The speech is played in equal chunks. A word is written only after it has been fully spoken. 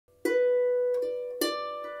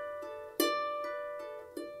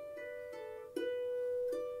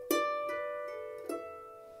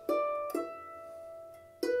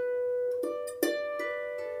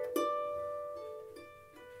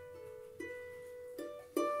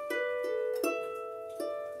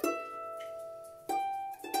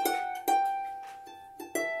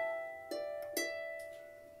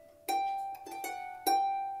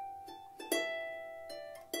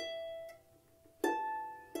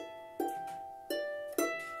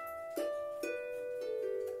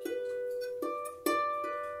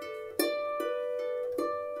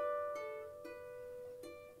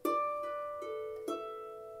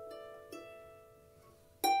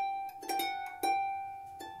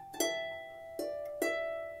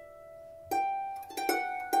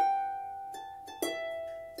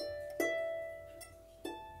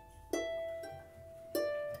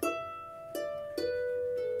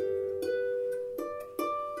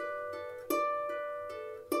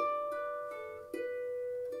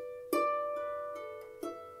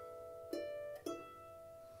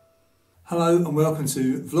Hello and welcome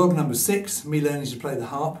to vlog number 6, me learning to play the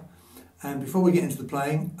harp. And before we get into the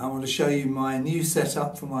playing, I want to show you my new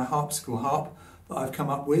setup for my harpsichord harp that I've come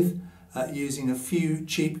up with using a few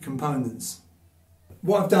cheap components.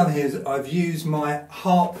 What I've done here is I've used my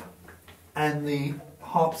harp and the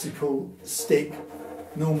harpsichord stick.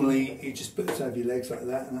 Normally you just put it over your legs like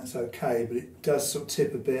that and that's okay, but it does sort of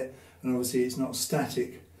tip a bit and obviously it's not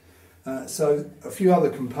static. So a few other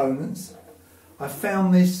components. I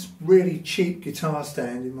found this really cheap guitar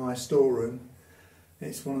stand in my storeroom.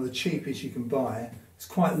 It's one of the cheapest you can buy. It's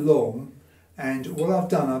quite long, and what I've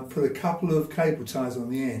done, I've put a couple of cable ties on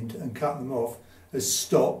the end and cut them off as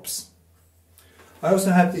stops. I also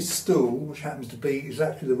have this stool, which happens to be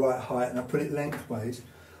exactly the right height, and I put it lengthways.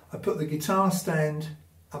 I put the guitar stand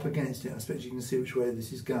up against it. I expect you can see which way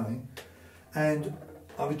this is going. And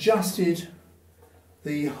I've adjusted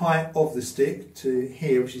the height of the stick to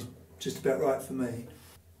here, which is just about right for me.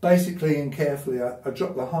 Basically and carefully I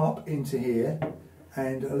drop the harp into here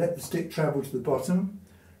and I let the stick travel to the bottom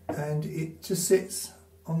and it just sits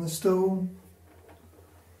on the stool.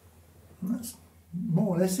 And that's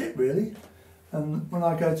more or less it really. And when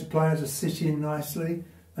I go to play I just sit in nicely,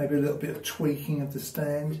 maybe a little bit of tweaking of the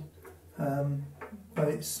stand, but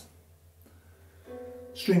it's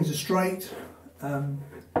strings are straight and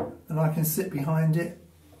I can sit behind it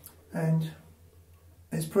and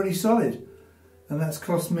it's pretty solid, and that's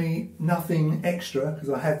cost me nothing extra because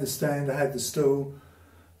I had the stand, I had the stool,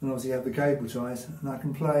 and obviously have the cable ties, and I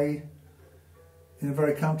can play in a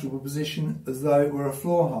very comfortable position as though it were a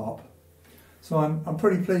floor harp. So I'm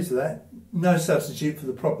pretty pleased with that. No substitute for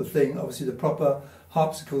the proper thing. Obviously the proper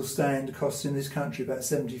harpsichord stand costs in this country about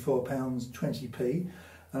 £74.20p,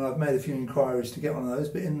 and I've made a few inquiries to get one of those.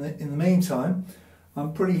 But in the meantime,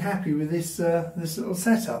 I'm pretty happy with this this little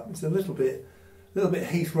setup. It's a little bit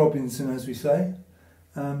Heath Robinson, as we say,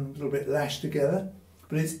 a little bit lashed together,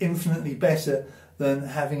 but it's infinitely better than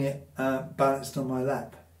having it balanced on my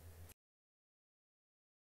lap.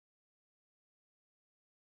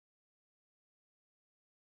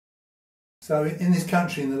 So in this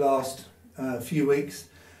country in the last few weeks,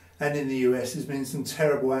 and in the US, there's been some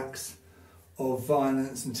terrible acts of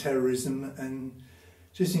violence and terrorism, and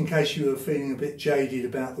just in case you were feeling a bit jaded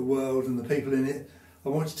about the world and the people in it, I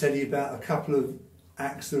want to tell you about a couple of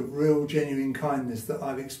acts of real genuine kindness that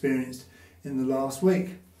I've experienced in the last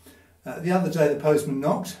week. The other day the postman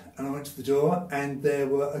knocked and I went to the door and there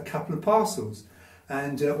were a couple of parcels,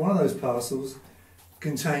 and one of those parcels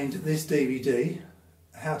contained this DVD,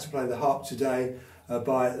 How to Play the Harp Today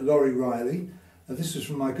by Laurie Riley. This was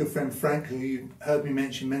from my good friend Frank, who you heard me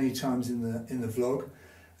mention many times in the vlog.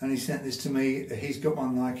 And he sent this to me. He's got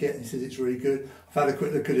one like it and he says it's really good. I've had a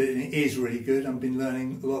quick look at it and it is really good. I've been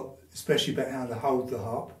learning a lot, especially about how to hold the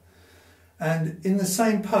harp. And in the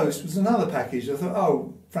same post was another package. I thought,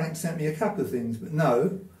 oh, Frank sent me a couple of things, but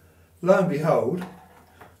no. Lo and behold,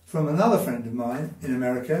 from another friend of mine in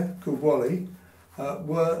America called Wally,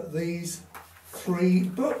 were these 3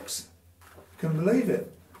 books. Couldn't believe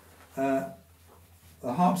it. The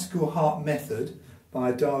Harpsichord Harp Method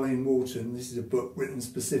by Darlene Walton. This is a book written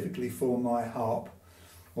specifically for my harp,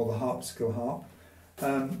 or the harpsichord harp.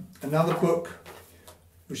 Another book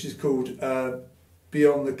which is called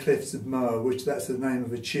Beyond the Cliffs of Moher, which that's the name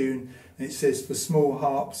of a tune, and it says for small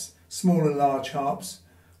harps, small and large harps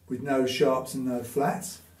with no sharps and no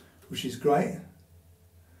flats, which is great.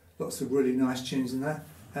 Lots of really nice tunes in that.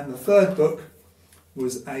 And the third book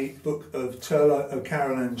was a book of Turlough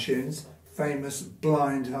O'Carolan tunes, famous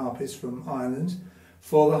blind harpist from Ireland,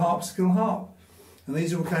 for the harpsichord harp. And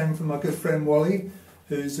these all came from my good friend Wally,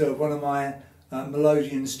 who's one of my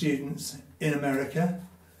melodeon students in America.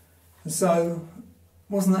 And so,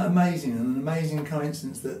 wasn't that amazing? And an amazing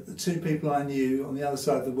coincidence that the 2 people I knew on the other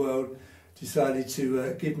side of the world decided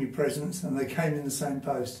to give me presents, and they came in the same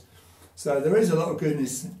post. So there is a lot of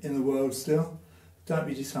goodness in the world still. Don't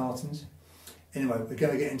be disheartened. Anyway, we're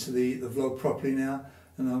going to get into the vlog properly now,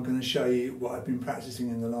 and I'm going to show you what I've been practicing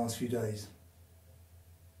in the last few days.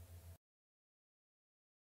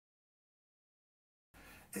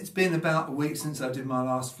 It's been about a week since I did my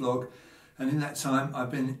last vlog, and in that time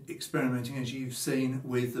I've been experimenting, as you've seen,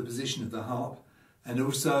 with the position of the harp and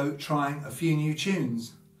also trying a few new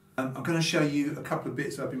tunes. I'm going to show you a couple of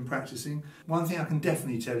bits I've been practicing. One thing I can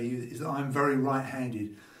definitely tell you is that I'm very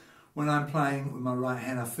right-handed. When I'm playing with my right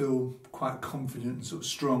hand I feel quite confident and sort of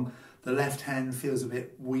strong. The left hand feels a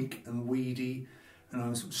bit weak and weedy, and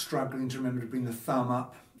I'm sort of struggling to remember to bring the thumb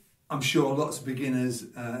up. I'm sure lots of beginners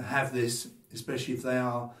have this, especially if they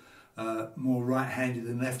are more right-handed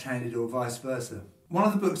than left-handed or vice versa. One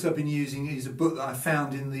of the books I've been using is a book that I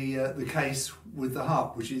found in the case with the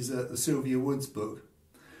harp, which is the Sylvia Woods book.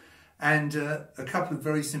 And a couple of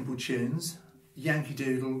very simple tunes, Yankee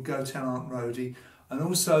Doodle, Go Tell Aunt Rhody, and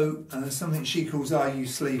also something she calls Are You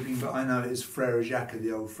Sleeping, but I know it is Frère Jacques,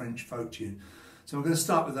 the old French folk tune. So I'm going to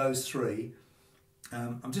start with those three.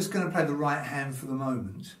 I'm just going to play the right hand for the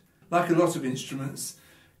moment. Like a lot of instruments,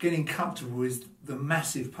 getting comfortable is the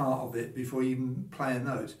massive part of it before you even play a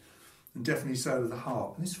note, and definitely so with the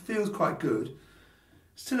harp. And this feels quite good,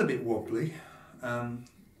 still a bit wobbly.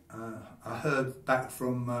 I heard back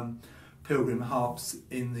from Pilgrim Harps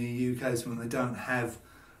in the UK so when they don't have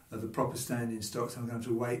the proper standing stock, so I'm going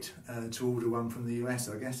to wait to order one from the US,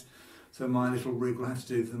 I guess. So my little rig will have to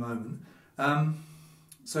do for the moment.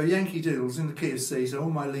 So Yankee Doodle's in the key of C, so all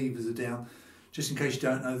my levers are down. Just in case you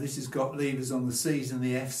don't know, this has got levers on the C's and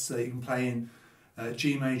the F's, so you can play in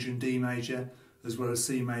G major and D major, as well as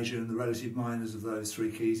C major and the relative minors of those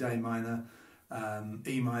three keys, A minor,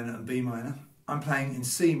 E minor and B minor. I'm playing in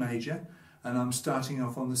C major, and I'm starting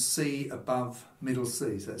off on the C above middle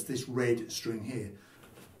C, so that's this red string here.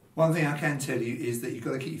 One thing I can tell you is that you've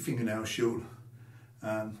got to keep your fingernails short,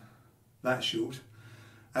 that short.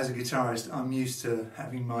 As a guitarist, I'm used to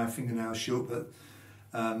having my fingernails short, but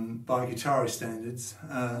by guitarist standards,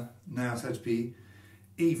 nails have to be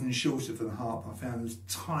even shorter for the harp. I found the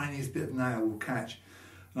tiniest bit of nail will catch.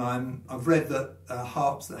 And I've read that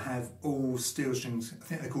harps that have all steel strings, I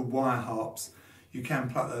think they're called wire harps, you can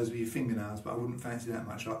pluck those with your fingernails, but I wouldn't fancy that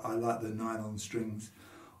much. I like the nylon strings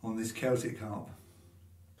on this Celtic harp.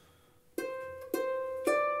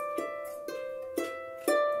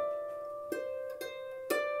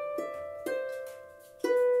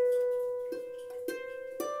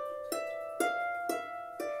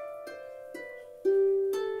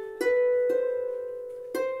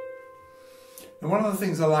 And one of the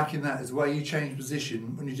things I like in that is the way you change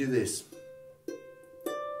position when you do this.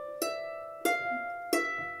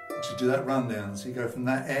 To do that rundown, so you go from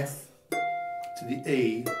that F to the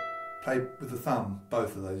E, play with the thumb,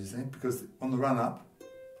 both of those, you see, because on the run up,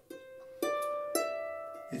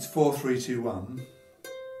 it's 4, 3, 2, 1,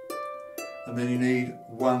 and then you need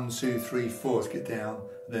 1, 2, 3, 4 to get down,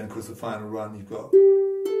 and then of course the final run you've got.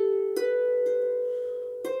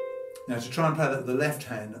 Now to try and play that with the left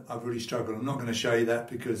hand, I've really struggled. I'm not going to show you that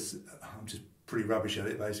because I'm just pretty rubbish at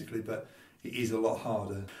it basically, but it is a lot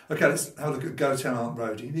harder. Okay, let's have a look at Go Tell Aunt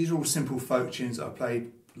Rhody. These are all simple folk tunes that I've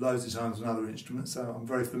played loads of times on other instruments, so I'm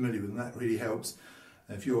very familiar with them. That really helps.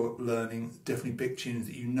 If you're learning, definitely pick tunes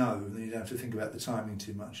that you know, and then you don't have to think about the timing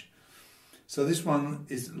too much. So this one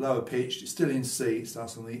is lower pitched, it's still in C, it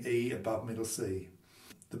starts on the E above middle C.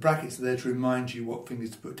 The brackets are there to remind you what fingers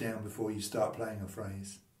to put down before you start playing a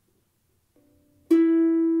phrase.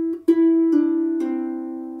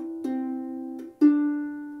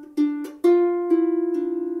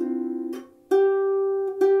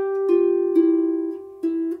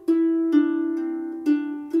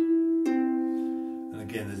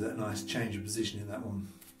 Again, there's that nice change of position in that one.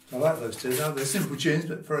 I like those two. They're simple tunes,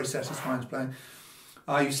 but very satisfying to play.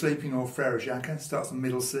 Are You Sleeping or Frère Jacques starts on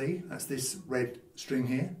middle C. That's this red string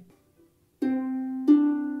here.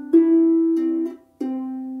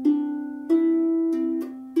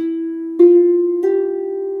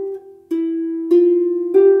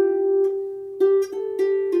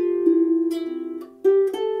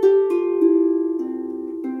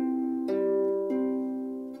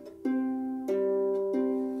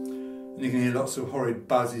 And you can hear lots of horrid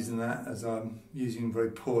buzzes in that as I'm using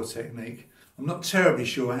very poor technique. I'm not terribly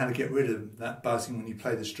sure how to get rid of that buzzing when you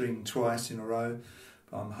play the string twice in a row,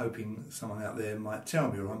 but I'm hoping someone out there might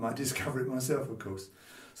tell me, or I might discover it myself, of course.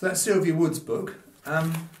 So that's Sylvia Woods' book.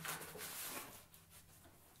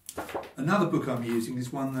 Another book I'm using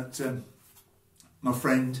is one that my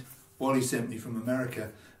friend Wally sent me from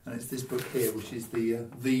America, and it's this book here, which is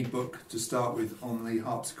the book to start with on the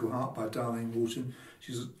harpsichord harp by Darlene Walton.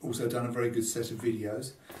 She's also done a very good set of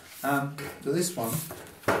videos. So this one,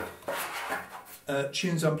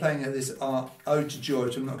 tunes I'm playing at this are Ode to Joy,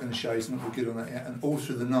 which I'm not going to show you, so I'm not very good on that yet, and All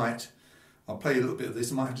Through the Night. I'll play you a little bit of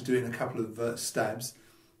this. I might have to do it in a couple of stabs.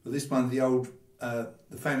 But this one, the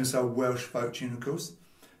famous old Welsh folk tune, of course.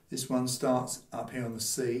 This one starts up here on the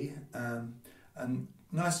C, and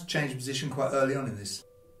nice change of position quite early on in this.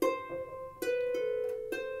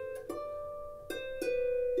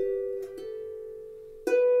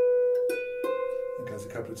 It goes a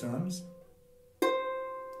couple of times.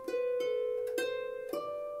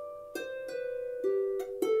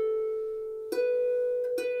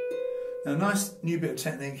 Now, a nice new bit of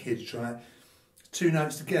technique here to try. Two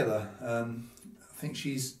notes together. I think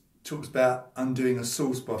she's talks about undoing a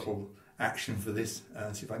sauce bottle action for this.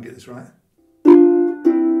 See if I can get this right.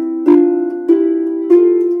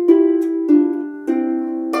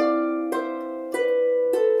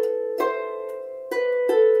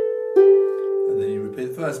 And then you repeat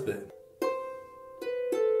the first bit.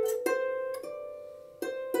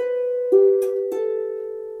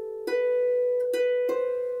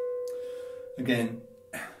 Again,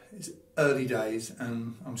 it's early days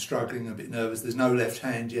and I'm struggling, a bit nervous. There's no left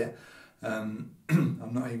hand yet. I'm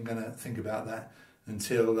not even going to think about that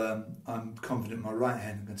until I'm confident in my right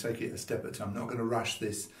hand. I'm going to take it a step at a time. I'm not going to rush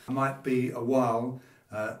this. It might be a while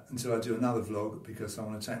until I do another vlog because I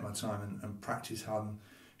want to take my time and practice hard and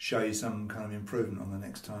show you some kind of improvement on the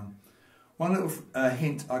next time. One little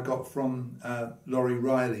hint I got from Laurie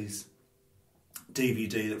Riley's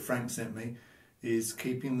DVD that Frank sent me is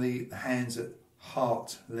keeping the hands at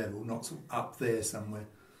heart level, not sort of up there somewhere,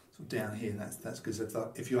 sort of down here. That's because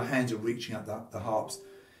if your hands are reaching up, the harp's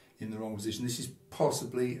in the wrong position. This is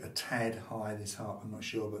possibly a tad high, this harp, I'm not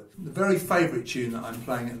sure. But the very favourite tune that I'm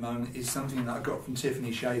playing at the moment is something that I got from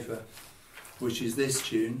Tiffany Shaefer, which is this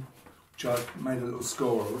tune, which I've made a little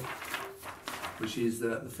score of, which is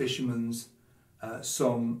the Fisherman's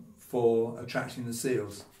song for attracting the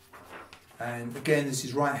seals. And again, this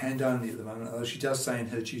is right hand only at the moment, although she does say in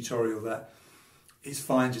her tutorial that it's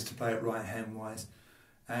fine just to play it right hand wise.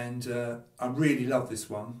 And I really love this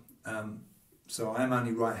one, so I am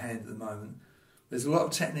only right hand at the moment. There's a lot of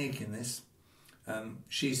technique in this.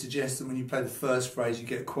 She suggests that when you play the first phrase you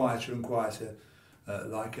get quieter and quieter,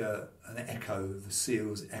 like an echo of the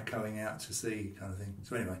seals echoing out to sea kind of thing.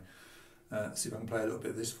 So anyway, see if I can play a little bit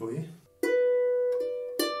of this for you.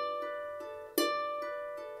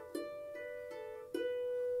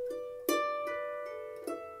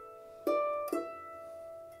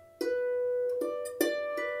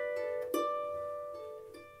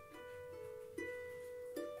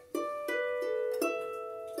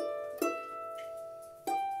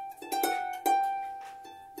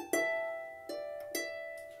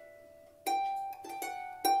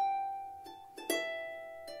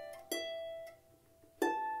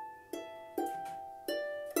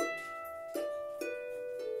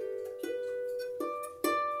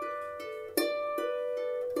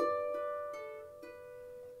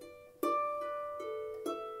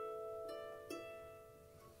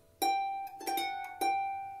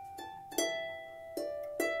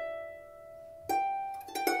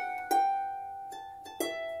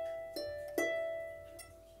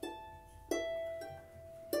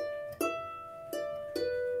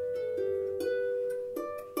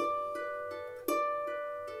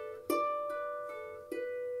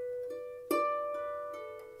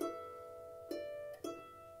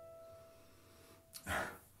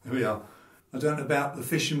 Here we are. I don't know about the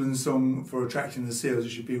Fisherman's song for attracting the seals. It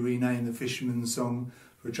should be renamed the Fisherman's song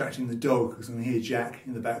for attracting the dog, because I can hear Jack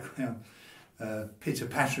in the background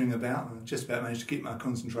pitter-pattering about. I just about managed to keep my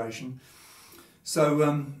concentration.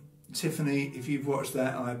 So, Tiffany, if you've watched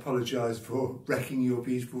that, I apologise for wrecking your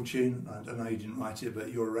beautiful tune. I don't know you didn't write it,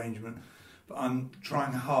 but your arrangement. But I'm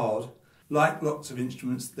trying hard. Like lots of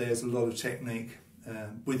instruments, there's a lot of technique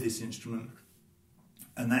with this instrument.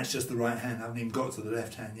 And that's just the right hand. I haven't even got to the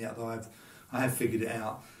left hand yet, though I have figured it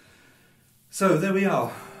out. So there we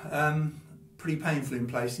are. Pretty painful in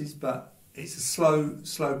places, but it's a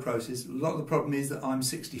slow process. A lot of the problem is that I'm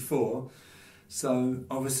 64, so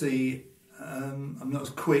obviously I'm not as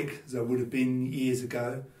quick as I would have been years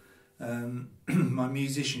ago. My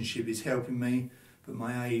musicianship is helping me, but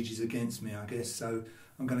my age is against me, I guess. So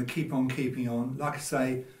I'm going to keep on keeping on. Like I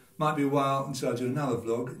say, might be a while until I do another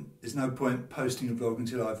vlog. There's no point posting a vlog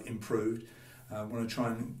until I've improved. I want to try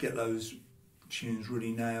and get those tunes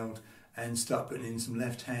really nailed and start putting in some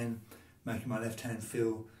left hand, making my left hand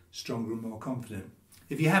feel stronger and more confident.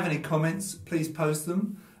 If you have any comments, please post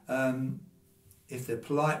them. If they're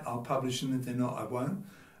polite, I'll publish them. If they're not, I won't.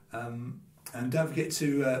 And don't forget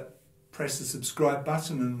to press the subscribe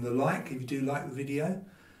button and the like if you do like the video.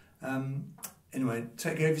 Anyway,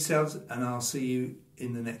 take care of yourselves and I'll see you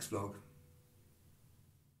in the next vlog.